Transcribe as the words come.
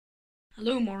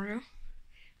Hello, Mario.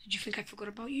 Did you think I forgot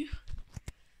about you?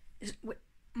 Wait,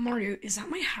 Mario, is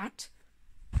that my hat?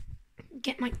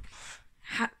 Get my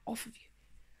hat off of you.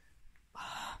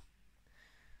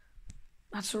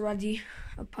 That's already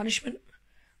a punishment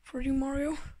for you,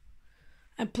 Mario.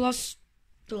 And plus,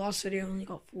 the last video only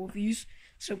got 4 views,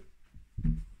 so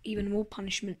even more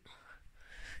punishment.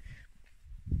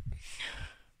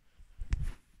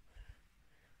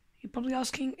 You're probably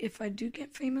asking, if I do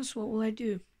get famous, what will I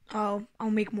do? I'll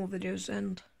make more videos,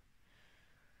 and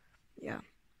yeah.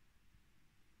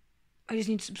 I just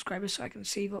need subscribers so I can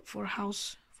save up for a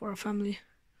house for our family.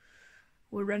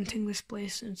 We're renting this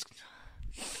place,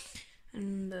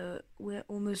 and we're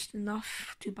almost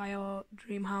enough to buy our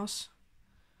dream house.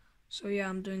 So yeah,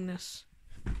 I'm doing this.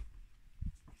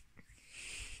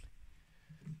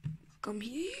 Come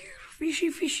here, fishy,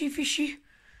 fishy, fishy.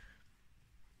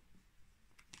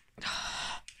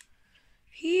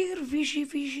 Here, fishy,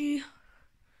 fishy.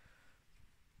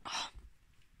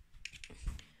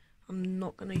 I'm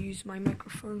not gonna use my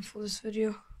microphone for this video.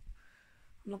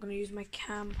 I'm not gonna use my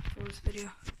cam for this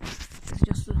video. It's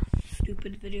just a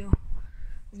stupid video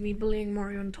of me bullying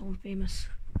Mario until I'm famous.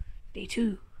 Day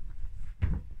 2.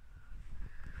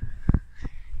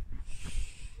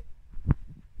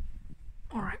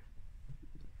 Alright.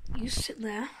 You sit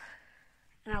there,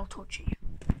 and I'll torture you.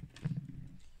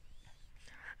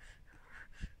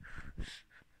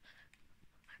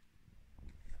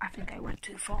 I think I went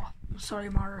too far. Sorry,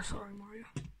 Mario. Sorry, Mario.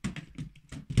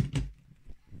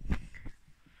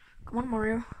 Come on,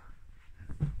 Mario.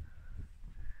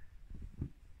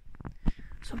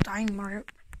 Stop dying, Mario.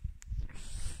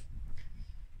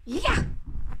 Yeah!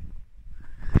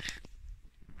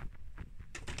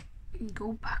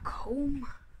 Go back home,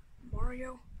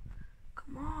 Mario.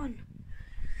 Come on.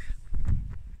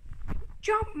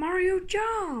 Jump, Mario,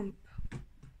 jump!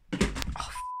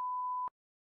 Oh,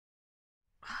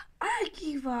 I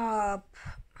give up.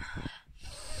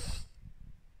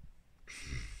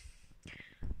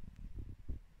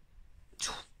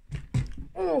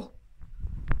 Oh.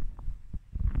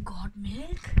 God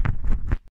milk?